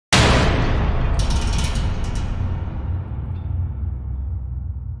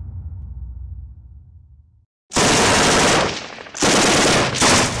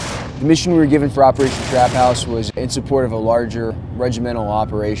The mission we were given for Operation Trap House was in support of a larger regimental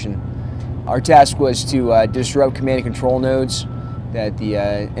operation. Our task was to disrupt command and control nodes that the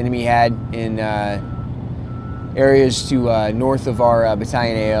enemy had in areas to north of our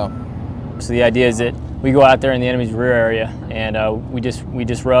battalion AO. So the idea is that we go out there in the enemy's rear area and we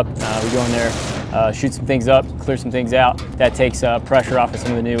disrupt, we go in there, shoot some things up, clear some things out. That takes pressure off of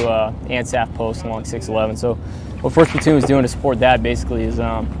some of the new ANSAF posts along 611. So what 1st Platoon is doing to support that basically is,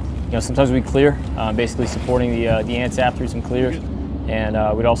 you know, sometimes we clear, basically supporting the ANSAF through some clears, and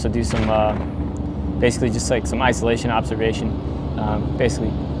we'd also do some, basically just like some isolation observation,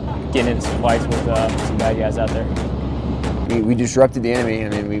 basically getting into some fights with some bad guys out there. We disrupted the enemy. I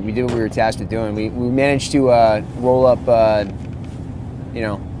mean, we did what we were tasked with doing. We managed to roll up, you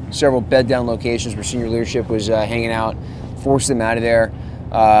know, several bed-down locations where senior leadership was hanging out, forced them out of there.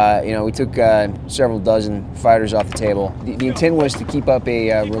 You know, we took several dozen fighters off the table. The intent was to keep up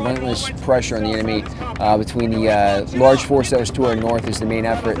a relentless pressure on the enemy between the large force that was to our north as the main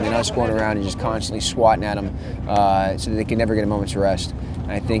effort, and then us going around and just constantly swatting at them so that they could never get a moment's rest.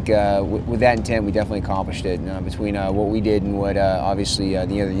 And I think with that intent, we definitely accomplished it between what we did and what obviously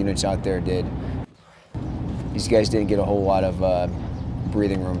the other units out there did. These guys didn't get a whole lot of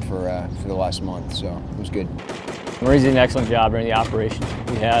breathing room for the last month, so it was good. Marines did an excellent job during the operation.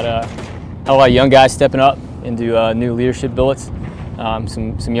 We had a lot of young guys stepping up into new leadership billets,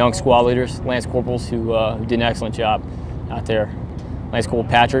 some young squad leaders, Lance Corporals who did an excellent job out there. Lance Corporal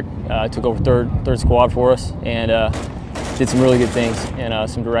Patrick took over third squad for us and did some really good things in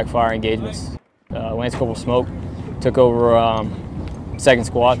some direct fire engagements. Lance Corporal Smoke took over 2nd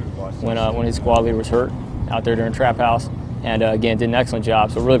squad when his squad leader was hurt out there during Trap House, and again did an excellent job.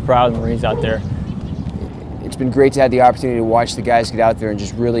 So really proud of the Marines out there. It's been great to have the opportunity to watch the guys get out there and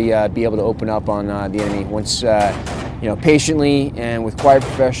just really be able to open up on the enemy. Once, you know, patiently and with quiet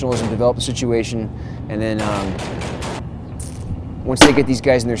professionalism, develop the situation, and then once they get these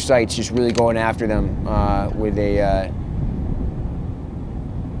guys in their sights, just really going after them with a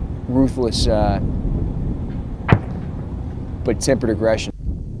ruthless but tempered aggression.